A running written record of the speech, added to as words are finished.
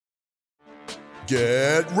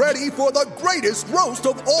Get ready for the greatest roast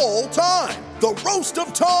of all time, the Roast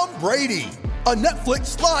of Tom Brady, a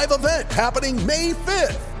Netflix live event happening May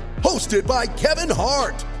 5th. Hosted by Kevin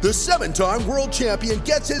Hart, the 7-time world champion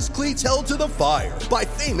gets his cleats held to the fire by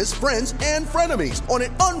famous friends and frenemies on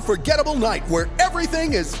an unforgettable night where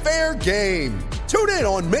everything is fair game. Tune in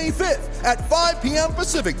on May 5th at 5 p.m.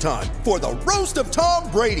 Pacific time for the Roast of Tom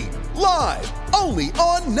Brady, live only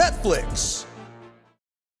on Netflix.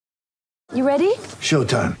 You ready?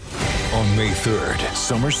 Showtime. On May 3rd,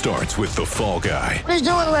 summer starts with The Fall Guy. Let's do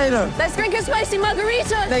it later. Let's drink a spicy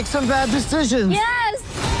margarita. Make some bad decisions. Yes!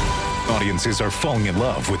 Audiences are falling in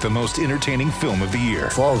love with the most entertaining film of the year.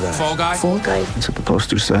 Fall Guy. Fall Guy? Fall guy. That's what the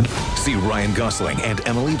poster said. See Ryan Gosling and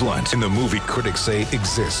Emily Blunt in the movie critics say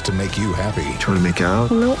exists to make you happy. Trying to make it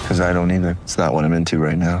out? Nope. Because I don't either. It's not what I'm into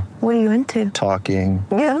right now. What are you into? Talking.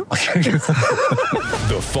 Yeah.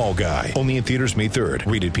 The Fall Guy. Only in theaters May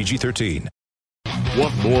 3rd. Rated PG-13.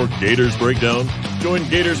 Want more Gators Breakdown? Join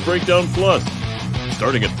Gators Breakdown Plus.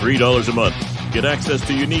 Starting at $3 a month, get access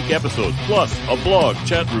to unique episodes, plus a blog,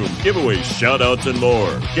 chat room, giveaways, shout-outs, and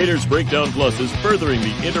more. Gators Breakdown Plus is furthering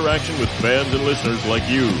the interaction with fans and listeners like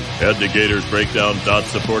you. Head to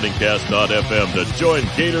gatorsbreakdown.supportingcast.fm to join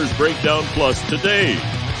Gators Breakdown Plus today.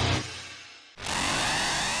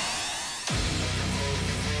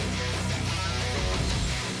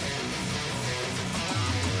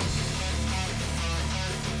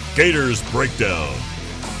 Gators Breakdown,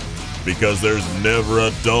 because there's never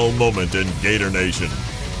a dull moment in Gator Nation.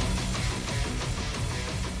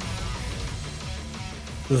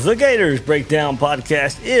 The Gators Breakdown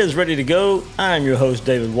podcast is ready to go. I'm your host,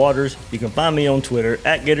 David Waters. You can find me on Twitter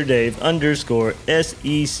at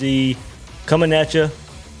GatorDave_SEC. Coming at you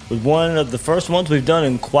with one of the first ones we've done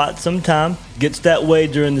in quite some time. Gets that way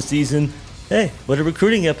during the season. Hey, what a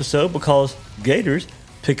recruiting episode, because Gators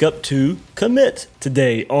pick up 2 commits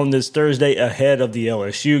today on this Thursday ahead of the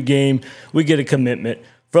LSU game. We get a commitment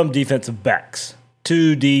from defensive backs.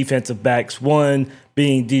 2 defensive backs, one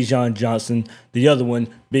being Dijon Johnson, the other one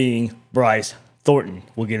being Bryce Thornton.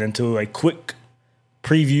 We'll get into a quick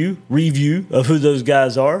review of who those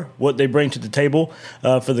guys are, what they bring to the table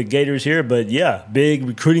for the Gators here. But yeah, big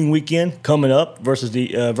recruiting weekend coming up versus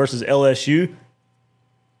LSU.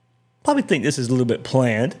 Probably think this is a little bit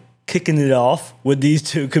planned, kicking it off with these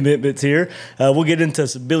 2 commitments here. We'll get into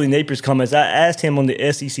Billy Napier's comments. I asked him on the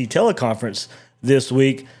SEC teleconference this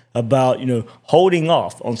week about, holding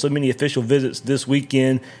off on so many official visits this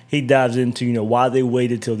weekend. He dives into, why they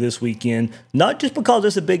waited till this weekend, not just because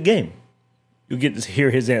it's a big game. You'll get to hear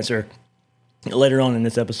his answer later on in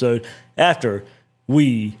this episode after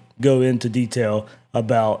we go into detail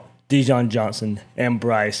about Dijon Johnson and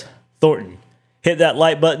Bryce Thornton. Hit that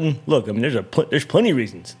like button. Look, there's plenty of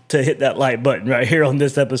reasons to hit that like button right here on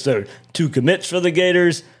this episode. 2 commits for the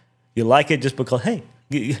Gators. You like it just because, hey,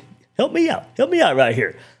 help me out. Help me out right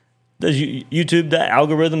here. Does YouTube, that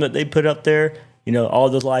algorithm that they put up there, all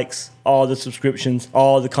the likes, all the subscriptions,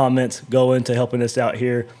 all the comments go into helping us out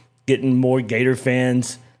here, getting more Gator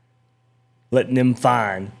fans, letting them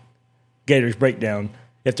find Gators Breakdown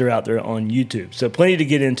if they're out there on YouTube. So plenty to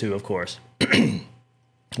get into, of course.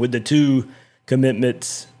 With the 2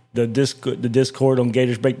 commitments, the Discord on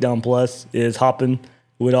Gators Breakdown Plus is hopping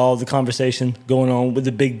with all the conversation going on with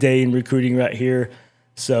the big day in recruiting right here.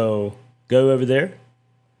 So go over there.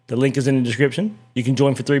 The link is in the description. You can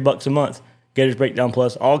join for $3 a month. Gators Breakdown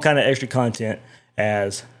Plus, all kind of extra content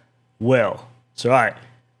as well. So all right,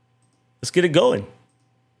 let's get it going.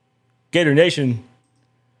 Gator Nation,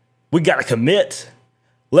 we got to commit.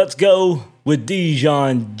 Let's go with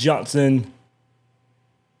Dijon Johnson,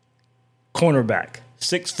 cornerback,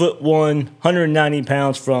 6'1", 190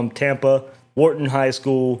 pounds from Tampa, Wharton High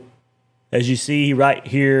School. As you see right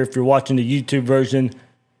here, if you're watching the YouTube version,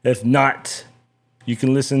 if not, you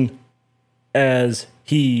can listen as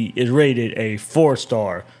he is rated a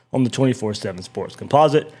 4-star on the 24/7 Sports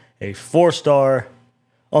Composite, a 4-star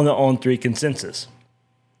on the On3 consensus.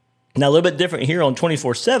 Now, a little bit different here on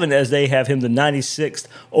 24/7 as they have him the 96th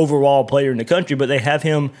overall player in the country, but they have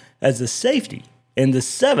him as the safety and the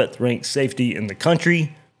 7th ranked safety in the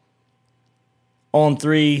country.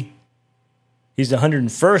 On3, he's the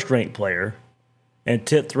 101st ranked player and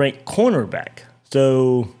 10th ranked cornerback.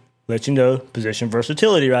 So, let you know, position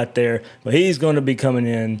versatility right there. But he's going to be coming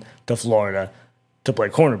in to Florida to play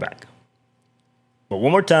cornerback. But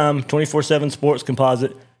one more time, 24/7 Sports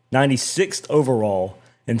Composite, 96th overall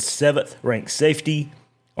and 7th ranked safety.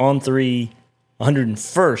 On3,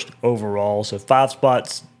 101st overall. So 5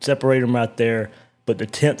 spots separate him right there. But the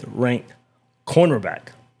 10th ranked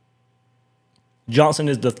cornerback. Johnson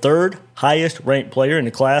is the 3rd highest ranked player in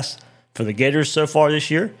the class for the Gators so far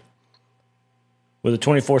this year, with a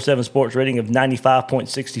 24/7 Sports rating of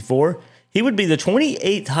 95.64. He would be the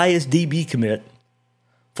 28th highest DB commit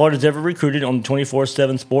Florida's ever recruited on the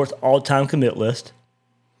 24/7 Sports all-time commit list.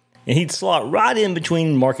 And he'd slot right in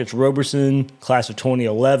between Marcus Roberson, class of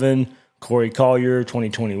 2011, Corey Collier,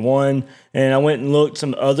 2021. And I went and looked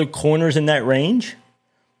some other corners in that range.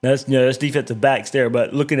 That's defensive backs there,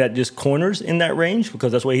 but looking at just corners in that range,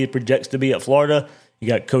 because that's where he projects to be at Florida, you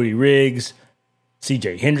got Cody Riggs,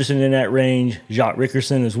 C.J. Henderson in that range, Jacques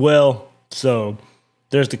Rickerson as well. So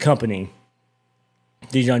there's the company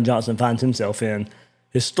Dijon Johnson finds himself in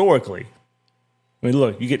historically. I mean,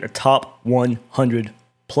 look, you get a top 100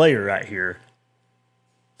 player right here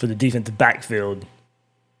for the defensive backfield,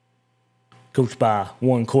 coached by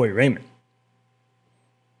one Corey Raymond.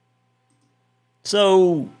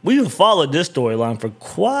 So we've followed this storyline for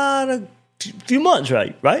quite a few months,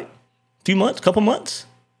 right? Couple months,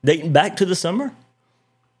 dating back to the summer.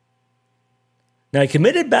 Now, he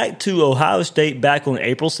committed back to Ohio State back on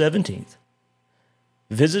April 17th.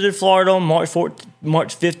 Visited Florida on March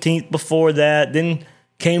 15th before that, then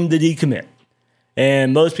came the decommit.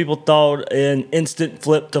 And most people thought an instant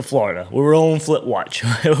flip to Florida. We were on flip watch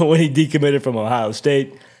when he decommitted from Ohio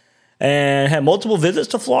State. And had multiple visits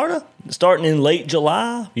to Florida, starting in late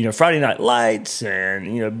July, Friday Night Lights,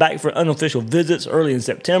 and, back for unofficial visits early in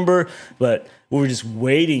September. But we were just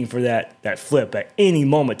waiting for that flip at any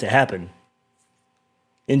moment to happen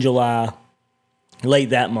in July, late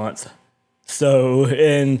that month. So,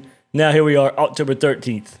 and now here we are, October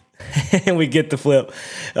 13th, and we get the flip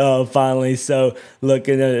finally. So, look,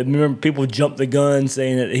 and remember, people jumped the gun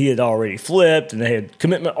saying that he had already flipped, and they had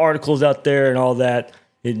commitment articles out there and all that.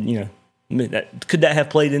 Could that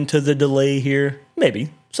have played into the delay here?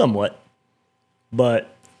 Maybe, somewhat.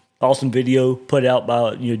 But awesome video put out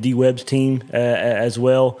by D-Web's team as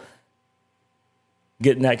well,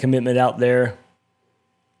 getting that commitment out there.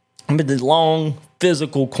 I mean, the long,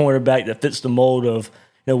 physical cornerback that fits the mold of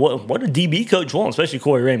what a DB coach wants, especially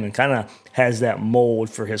Corey Raymond, kind of has that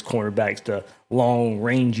mold for his cornerbacks, the long,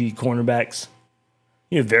 rangy cornerbacks.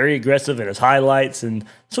 Very aggressive in his highlights, and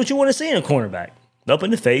that's what you want to see in a cornerback. Up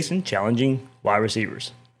in the face and challenging wide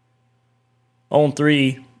receivers. On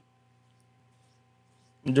 3,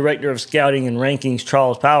 Director of Scouting and Rankings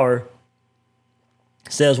Charles Power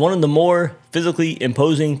says one of the more physically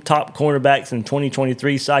imposing top cornerbacks in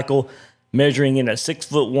 2023 cycle, measuring in at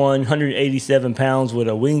 6'1", 187 pounds with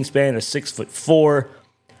a wingspan of 6'4",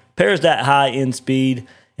 pairs that high end speed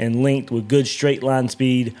and length with good straight line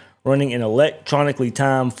speed, running an electronically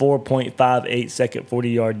timed 4.58 second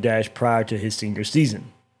 40-yard dash prior to his senior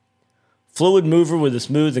season. Fluid mover with a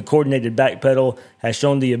smooth and coordinated back pedal, has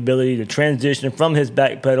shown the ability to transition from his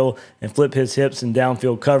back pedal and flip his hips in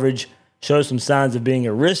downfield coverage, shows some signs of being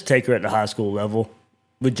a risk taker at the high school level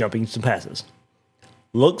with jumping some passes.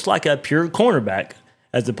 Looks like a pure cornerback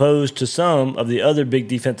as opposed to some of the other big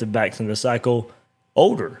defensive backs in the cycle,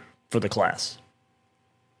 older for the class.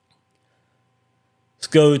 Let's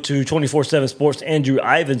go to 24/7 Sports' Andrew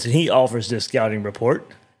Ivins, and he offers this scouting report.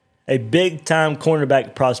 A big-time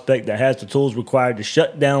cornerback prospect that has the tools required to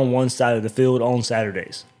shut down one side of the field on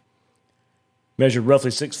Saturdays. Measured roughly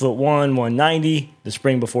 6'1", 190 the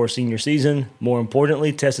spring before senior season. More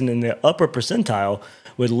importantly, testing in the upper percentile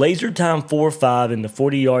with laser time 4.5 in the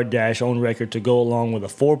 40-yard dash on record to go along with a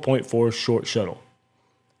 4.4 short shuttle.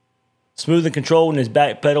 Smooth and controlled in his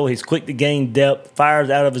back pedal, he's quick to gain depth, fires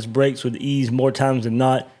out of his brakes with ease more times than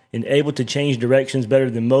not, and able to change directions better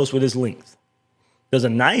than most with his length. Does a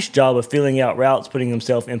nice job of filling out routes, putting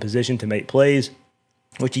himself in position to make plays,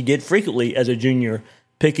 which he did frequently as a junior,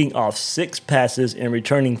 picking off 6 passes and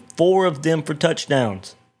returning 4 of them for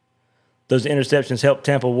touchdowns. Those interceptions helped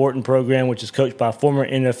Tampa Wharton program, which is coached by former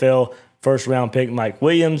NFL first-round pick Mike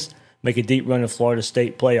Williams, make a deep run of Florida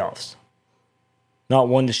State playoffs. Not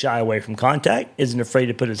one to shy away from contact, isn't afraid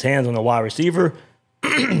to put his hands on a wide receiver,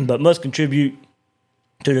 but must contribute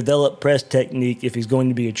to develop press technique if he's going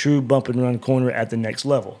to be a true bump and run corner at the next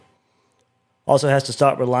level. Also has to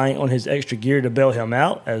stop relying on his extra gear to bail him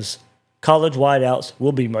out, as college wideouts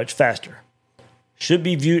will be much faster. Should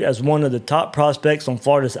be viewed as one of the top prospects on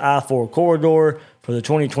Florida's I-4 corridor for the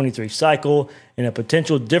 2023 cycle and a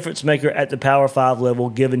potential difference maker at the Power 5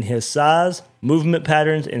 level given his size, movement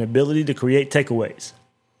patterns, and ability to create takeaways.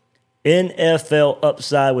 NFL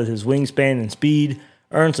upside with his wingspan and speed,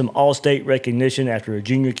 earned some All-State recognition after a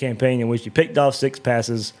junior campaign in which he picked off 6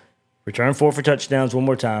 passes, returned 4 for touchdowns one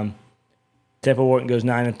more time. Tampa Wharton goes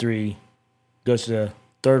 9-3, goes to the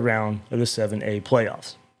third round of the 7A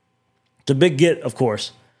playoffs. It's a big get, of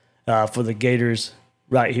course, for the Gators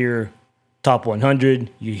right here top 100.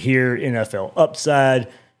 You hear NFL upside.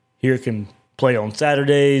 Here can play on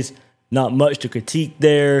Saturdays. Not much to critique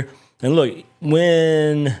there. And look,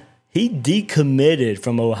 when he decommitted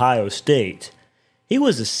from Ohio State, he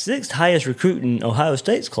was the 6th highest recruit in Ohio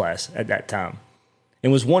State's class at that time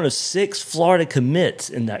and was one of 6 Florida commits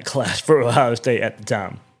in that class for Ohio State at the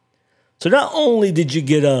time. So not only did you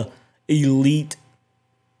get a elite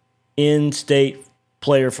in-state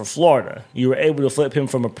player for Florida, you were able to flip him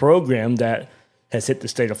from a program that has hit the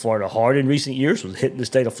state of Florida hard in recent years, was hitting the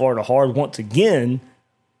state of Florida hard once again,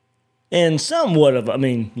 and somewhat of,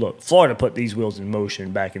 look, Florida put these wheels in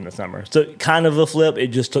motion back in the summer. So kind of a flip. It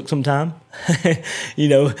just took some time.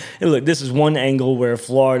 And look, this is one angle where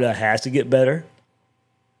Florida has to get better.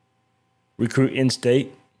 Recruit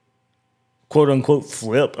in-state. Quote-unquote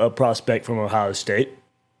flip a prospect from Ohio State.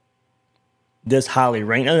 This highly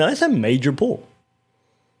ranked. That's a major pull.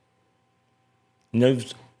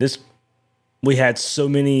 We had so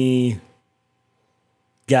many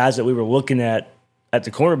guys that we were looking at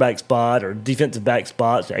the cornerback spot or defensive back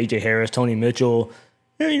spots, A.J. Harris, Tony Mitchell.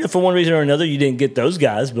 For one reason or another, you didn't get those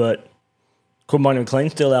guys, but Cormani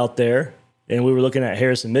McClain's still out there. And we were looking at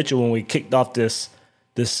Harris and Mitchell when we kicked off this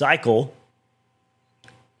cycle.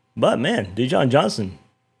 But, man, Dejon Johnson,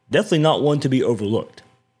 definitely not one to be overlooked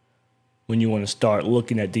when you want to start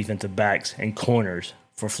looking at defensive backs and corners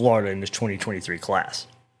for Florida in this 2023 class.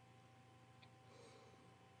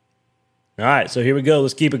 All right, so here we go.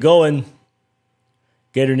 Let's keep it going.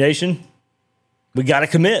 Gator Nation, we got to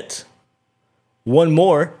commit. One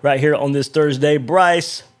more right here on this Thursday.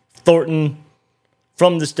 Bryce Thornton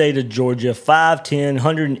from the state of Georgia, 5'10",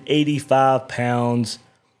 185 pounds,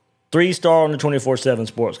 3-star on the 24/7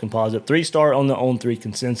 Sports Composite, 3-star on the On3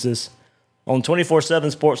 Consensus. On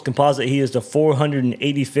 24/7 Sports Composite, he is the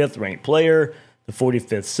 485th ranked player, the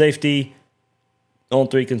 45th safety.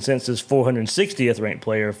 On3 Consensus, 460th ranked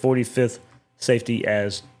player, 45th safety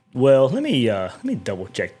as well. Let me double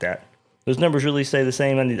check that. Those numbers really say the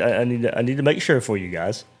same. I need to make sure for you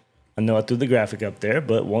guys. I know I threw the graphic up there,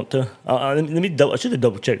 but want to I should have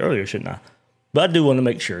double checked earlier, shouldn't I? But I do want to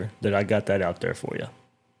make sure that I got that out there for you.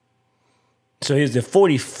 So he's the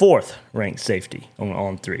 44th ranked safety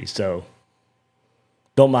on 3. So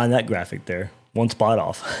don't mind that graphic there. One spot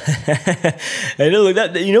off. And look,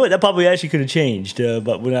 that probably actually could have changed.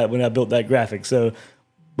 But when I built that graphic, so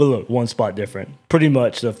but look, one spot different. Pretty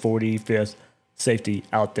much the 45th safety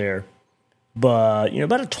out there, but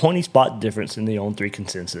about a 20 spot difference in the On3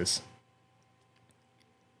 Consensus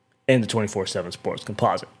and the 24/7 Sports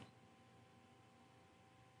Composite.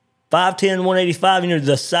 5'10", 185.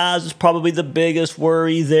 The size is probably the biggest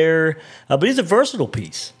worry there, but he's a versatile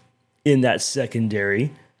piece in that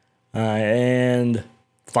secondary. And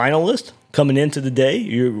finalist coming into the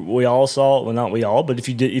day, we all saw. Well, not we all, but if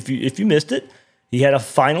you missed it, he had a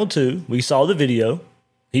final 2. We saw the video.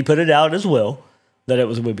 He put it out as well that it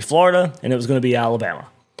was going to be Florida and it was going to be Alabama.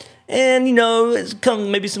 And it's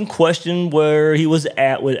come maybe some question where he was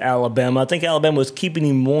at with Alabama. I think Alabama was keeping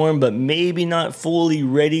him warm, but maybe not fully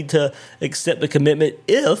ready to accept the commitment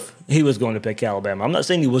if he was going to pick Alabama. I'm not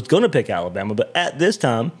saying he was going to pick Alabama, but at this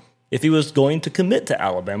time, if he was going to commit to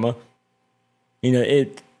Alabama,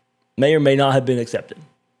 it may or may not have been accepted.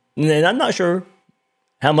 And I'm not sure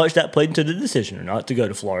how much that played into the decision or not to go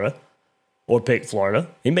to Florida or pick Florida.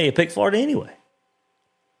 He may have picked Florida anyway.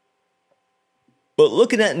 But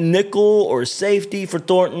looking at nickel or safety for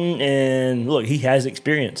Thornton, and look, he has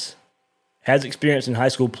experience. Has experience in high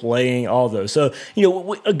school playing all those. So, we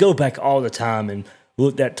go back all the time and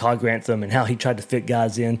looked at Todd Grantham and how he tried to fit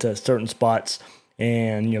guys into certain spots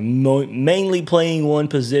and, mainly playing one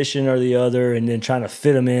position or the other and then trying to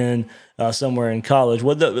fit them in somewhere in college.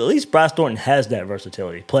 Well, at least Bryce Thornton has that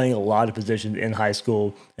versatility, playing a lot of positions in high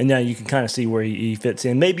school. And now you can kind of see where he fits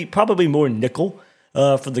in. Probably more nickel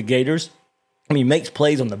for the Gators. He makes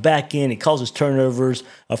plays on the back end. He causes turnovers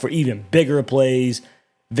for even bigger plays.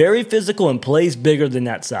 Very physical and plays bigger than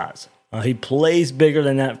that size. He plays bigger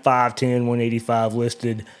than that 5'10", 185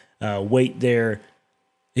 listed weight there.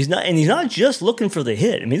 He's not just looking for the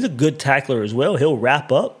hit. He's a good tackler as well. He'll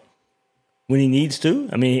wrap up when he needs to.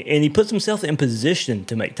 And he puts himself in position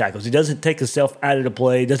to make tackles. He doesn't take himself out of the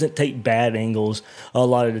play. Doesn't take bad angles a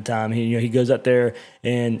lot of the time. He goes out there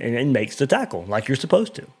and makes the tackle like you're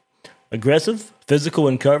supposed to. Aggressive, physical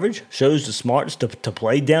in coverage, shows the smarts to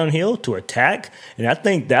play downhill, to attack, and I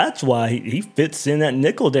think that's why he fits in that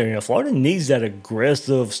nickel there. Florida needs that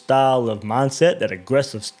aggressive style of mindset, that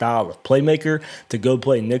aggressive style of playmaker to go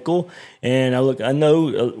play nickel. And I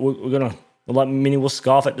know many will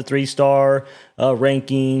scoff at the 3-star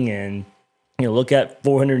ranking and look at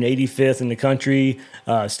 485th in the country.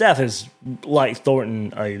 Staff has liked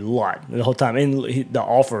Thornton a lot the whole time. And the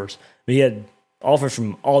offers, he had offers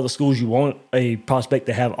from all the schools you want a prospect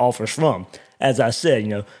to have offers from. As I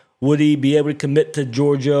said, would he be able to commit to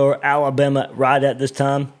Georgia or Alabama right at this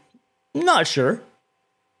time? Not sure.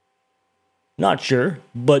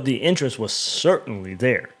 But the interest was certainly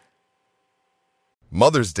there.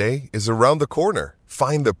 Mother's Day is around the corner.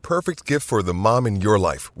 Find the perfect gift for the mom in your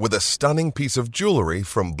life with a stunning piece of jewelry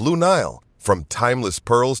from Blue Nile. From timeless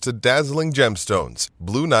pearls to dazzling gemstones,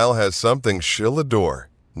 Blue Nile has something she'll adore.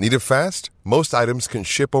 Need it fast? Most items can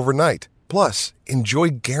ship overnight. Plus, enjoy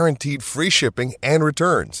guaranteed free shipping and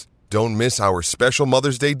returns. Don't miss our special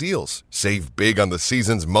Mother's Day deals. Save big on the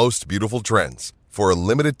season's most beautiful trends. For a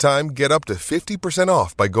limited time, get up to 50%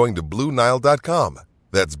 off by going to BlueNile.com.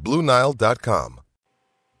 That's BlueNile.com.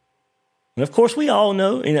 And of course, we all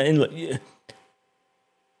know, and look,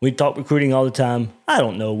 we talk recruiting all the time. I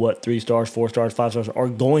don't know what 3 stars, 4 stars, 5 stars are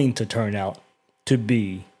going to turn out to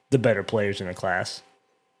be the better players in a class.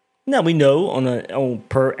 Now, we know on a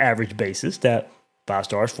per average basis that 5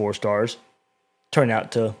 stars, 4 stars turn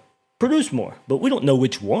out to produce more, but we don't know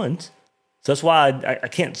which ones. So that's why I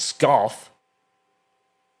can't scoff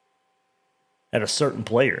at a certain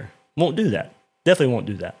player. Won't do that. Definitely won't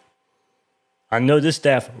do that. I know this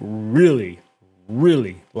staff really,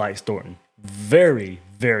 really likes Thornton. Very,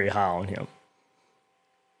 very high on him.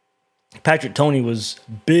 Patrick Toney was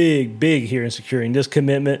big here in securing this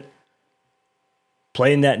commitment.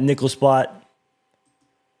 Playing that nickel spot.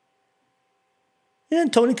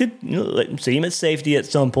 And Toney could see him at safety at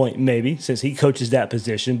some point, maybe, since he coaches that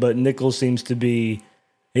position. But nickel seems to be,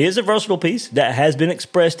 he is a versatile piece. That has been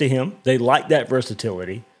expressed to him. They like that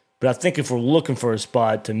versatility. But I think if we're looking for a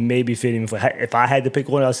spot to maybe fit him, if I had to pick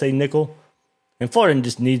one, I'd say nickel. And Florida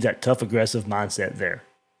just needs that tough, aggressive mindset there.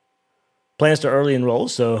 Plans to early enroll,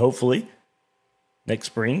 so hopefully next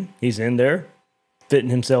spring he's in there,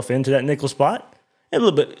 fitting himself into that nickel spot. And a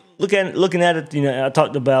little bit looking at it, I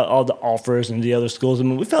talked about all the offers and the other schools. I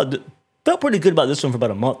mean, we felt pretty good about this one for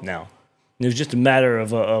about a month now. It was just a matter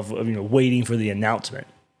of waiting for the announcement.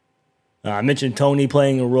 I mentioned Toney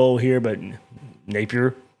playing a role here, but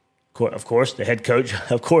Napier, of course, the head coach,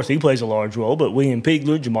 of course, he plays a large role. But William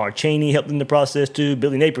Pigler, Jamar Chaney helped in the process too.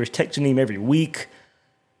 Billy Napier is texting him every week.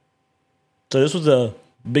 So this was a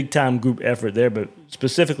big-time group effort there, but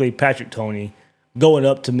specifically Patrick Toney going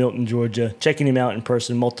up to Milton, Georgia, checking him out in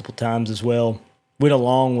person multiple times as well. Went a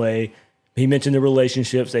long way. He mentioned the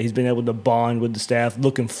relationships that he's been able to bond with the staff,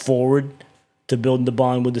 looking forward to building the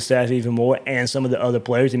bond with the staff even more, and some of the other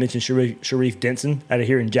players. He mentioned Sharif Denson out of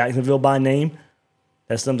here in Jacksonville by name.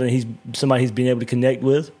 That's somebody he's been able to connect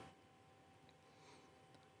with.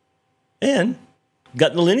 And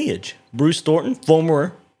got the lineage. Bruce Thornton,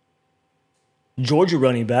 former Georgia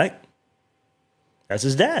running back. That's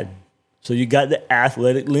his dad. So you got the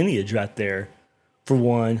athletic lineage right there for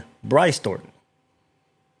one Bryce Thornton.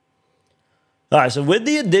 All right, so with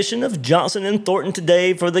the addition of Johnson and Thornton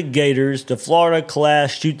today for the Gators, the Florida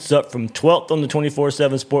class shoots up from 12th on the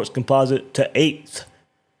 24/7 Sports Composite to 8th.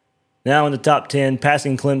 Now in the top 10,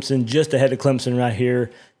 passing Clemson, just ahead of Clemson right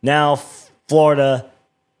here. Now Florida,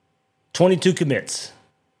 22 commits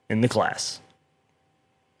in the class.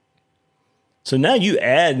 So now you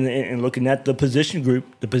add, and looking at the position group,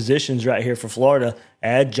 the positions right here for Florida,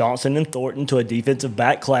 add Johnson and Thornton to a defensive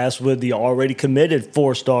back class with the already committed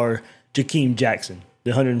 4-star Jakeem Jackson,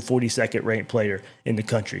 the 142nd ranked player in the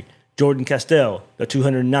country. Jordan Castell, the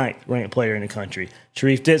 209th ranked player in the country.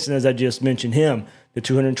 Sharif Denson, as I just mentioned him, the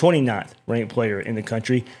 229th ranked player in the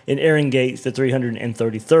country. And Aaron Gates, the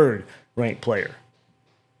 333rd ranked player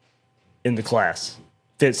in the class.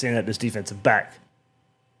 Fits in at this defensive back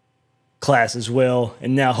class as well.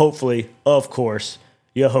 And now hopefully, of course,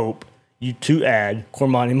 you hope you to add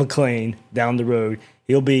Cormani McClain down the road.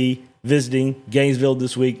 He'll be visiting Gainesville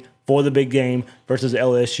this week for the big game versus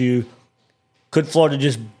LSU. Could Florida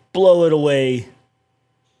just blow it away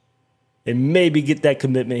and maybe get that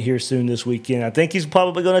commitment here soon this weekend? I think he's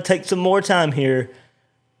probably going to take some more time here.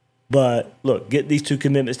 But look, get these 2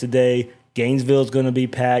 commitments today. Gainesville's going to be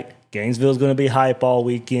packed. Gainesville's going to be hype all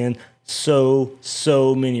weekend. So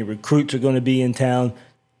many recruits are going to be in town.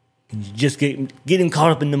 Just get him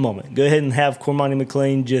caught up in the moment. Go ahead and have Cormani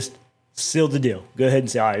McClain just seal the deal. Go ahead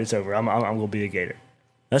and say, all right, it's over. I'm going to be a Gator.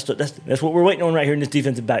 That's what we're waiting on right here in this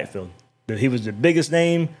defensive backfield. He was the biggest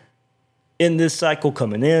name in this cycle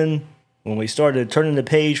coming in. When we started turning the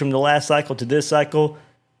page from the last cycle to this cycle,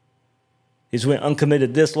 he's went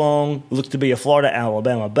uncommitted this long. It looks to be a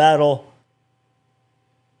Florida-Alabama battle.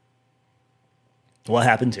 What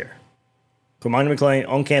happens here? Cormani McClain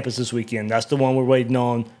on campus this weekend. That's the one we're waiting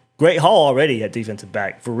on. Great haul already at defensive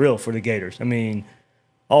back, for real, for the Gators. I mean,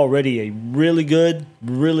 already a really good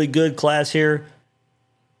class here.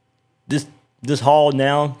 This haul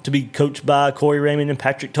now to be coached by Corey Raymond and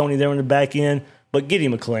Patrick Toney there on the back end. But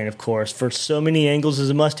Gideon McClain, of course, for so many angles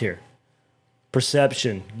is a must here.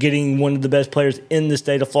 Perception, getting one of the best players in the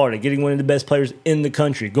state of Florida, getting one of the best players in the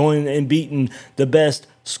country, going and beating the best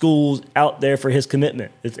schools out there for his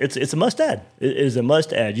commitment. It's a must-add. It is a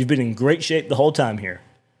must-add. You've been in great shape the whole time here.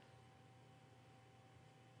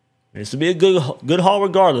 This will be a good haul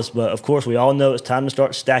regardless, but of course we all know it's time to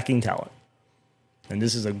start stacking talent. And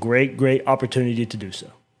this is a great opportunity to do so.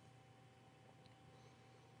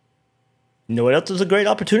 You know what else is a great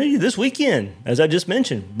opportunity? This weekend, as I just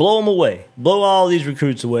mentioned, blow them away. Blow all these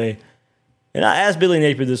recruits away. And I asked Billy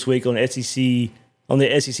Napier this week on the SEC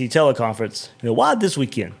teleconference, why this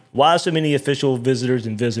weekend? Why so many official visitors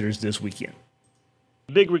this weekend?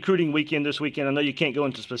 Big recruiting weekend this weekend. I know you can't go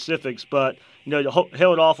into specifics, but you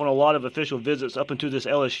held off on a lot of official visits up into this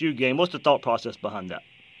LSU game. What's the thought process behind that?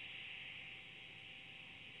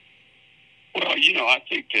 Well, I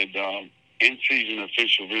think that in-season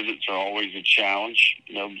official visits are always a challenge,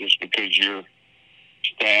 just because your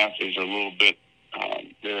staff is a little bit,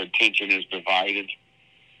 their attention is divided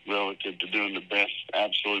relative to doing the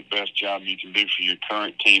absolute best job you can do for your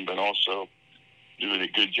current team, but also doing a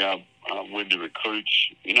good job with the recruits.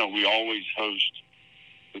 We always host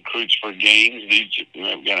recruits for games.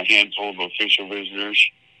 We've got a handful of official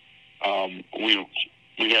visitors.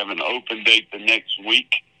 We have an open date the next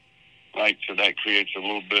week, right? So that creates a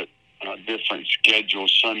little bit different schedule,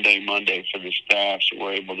 Sunday, Monday for the staff, so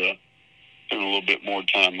we're able to spend a little bit more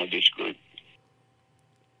time with this group.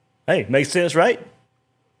 Hey, makes sense, right?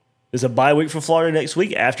 There's a bye week for Florida next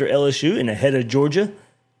week after LSU and ahead of Georgia.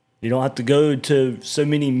 You don't have to go to so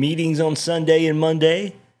many meetings on Sunday and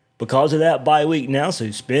Monday because of that bye week now, so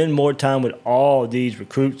you spend more time with all these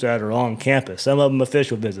recruits that are on campus. Some of them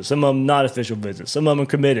official visits, some of them not official visits, some of them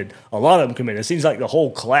committed, a lot of them committed. It seems like the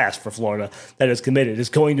whole class for Florida that is committed is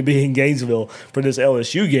going to be in Gainesville for this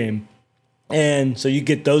LSU game. And so you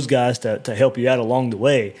get those guys to help you out along the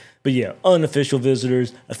way. But yeah, unofficial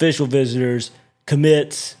visitors, official visitors,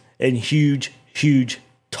 commits, and huge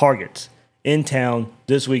targets in town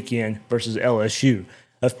this weekend versus LSU.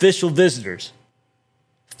 Official visitors.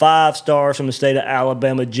 5 stars from the state of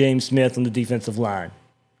Alabama, James Smith on the defensive line.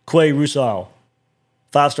 Quay Rusal,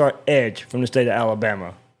 5-star edge from the state of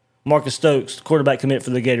Alabama. Marcus Stokes, quarterback commit for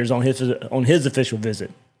the Gators on his official visit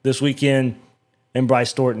this weekend, and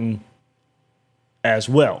Bryce Thornton as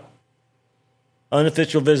well.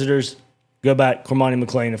 Unofficial visitors, go back, Cormani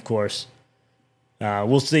McClain, of course.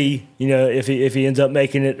 We'll see, if he ends up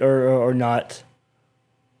making it or not.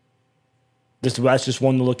 That's just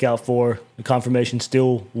one to look out for. The confirmation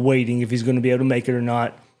still waiting if he's going to be able to make it or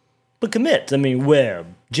not. But commits,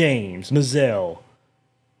 Webb, James, Mizell,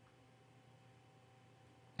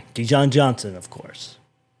 Dijon Johnson, of course,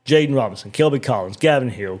 Jaden Robinson, Kelby Collins, Gavin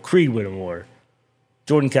Hill, Creed Whittemore,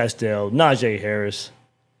 Jordan Castell, Najee Harris,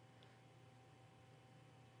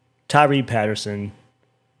 Tyree Patterson.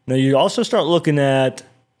 Now you also start looking at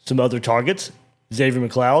some other targets. Xavier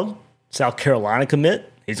McLeod, South Carolina commit.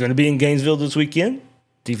 He's going to be in Gainesville this weekend.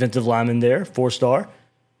 Defensive lineman there, 4-star.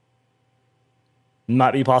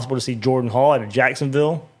 Might be possible to see Jordan Hall out of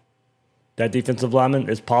Jacksonville. That defensive lineman,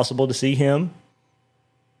 it's possible to see him.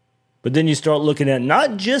 But then you start looking at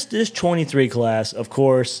not just this 23 class, of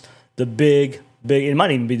course, the big, it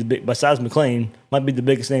might even be the big, besides McClain, might be the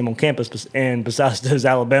biggest name on campus, and besides those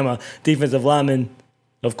Alabama defensive linemen,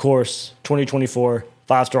 of course, 2024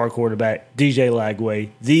 5-star quarterback, DJ Lagway,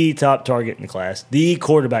 the top target in the class, the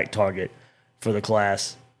quarterback target for the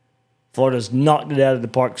class. Florida's knocked it out of the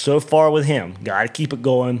park so far with him. Got to keep it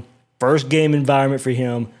going. First game environment for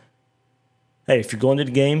him. Hey, if you're going to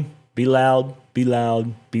the game, be loud, be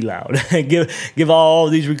loud, be loud. give all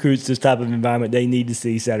these recruits this type of environment they need to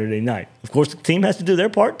see Saturday night. Of course, the team has to do their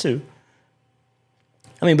part too.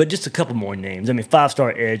 But just a couple more names.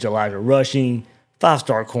 5-star edge, Elijah Rushing,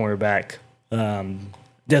 5-star cornerback,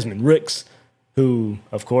 Desmond Ricks, who,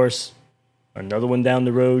 of course, another one down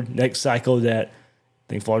the road next cycle that I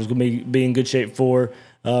think Florida's going to be in good shape for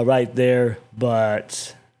right there.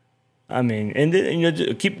 But,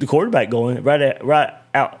 keep the quarterback going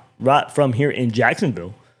right from here in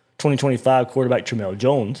Jacksonville. 2025 quarterback Tramel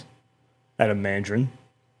Jones out of Mandarin.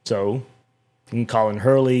 So, Colin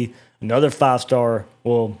Hurley, another 5-star,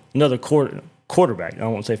 another quarterback. I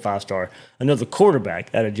won't say 5-star. Another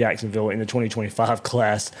quarterback out of Jacksonville in the 2025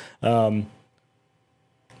 class. I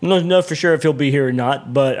don't know for sure if he'll be here or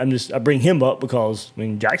not, but I bring him up because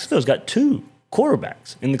Jacksonville's got 2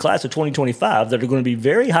 quarterbacks in the class of 2025 that are going to be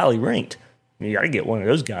very highly ranked. I mean, you got to get one of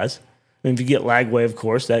those guys. I mean, if you get Lagway, of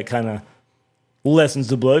course, that kind of lessens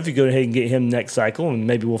the blow. If you go ahead and get him next cycle, and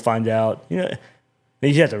maybe we'll find out, you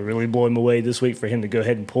have to really blow him away this week for him to go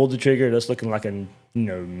ahead and pull the trigger. That's looking like a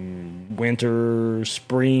winter,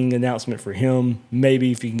 spring announcement for him.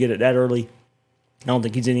 Maybe if you can get it that early. I don't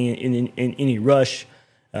think he's in any rush.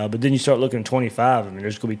 But then you start looking at 25. I mean,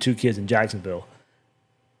 there's going to be 2 kids in Jacksonville.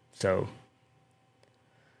 So,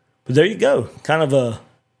 but there you go. Kind of a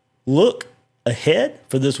look ahead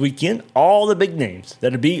for this weekend. All the big names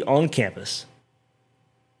that'll be on campus.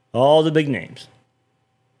 All the big names.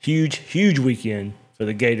 Huge, huge weekend for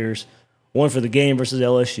the Gators. One for the game versus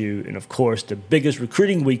LSU. And, of course, the biggest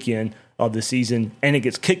recruiting weekend of the season. And it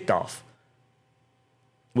gets kicked off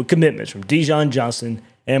with commitments from Dijon Johnson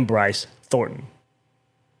and Bryce Thornton.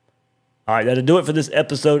 All right, that'll do it for this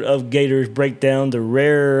episode of Gators Breakdown, the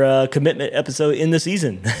rare commitment episode in the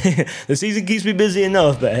season. The season keeps me busy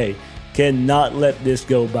enough, but hey, cannot let this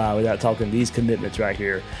go by without talking these commitments right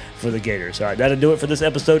here for the Gators. All right, that'll do it for this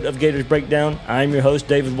episode of Gators Breakdown. I'm your host,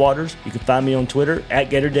 David Waters. You can find me on Twitter at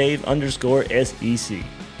GatorDave_SEC.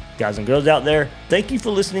 Guys and girls out there, thank you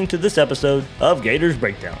for listening to this episode of Gators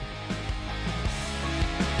Breakdown.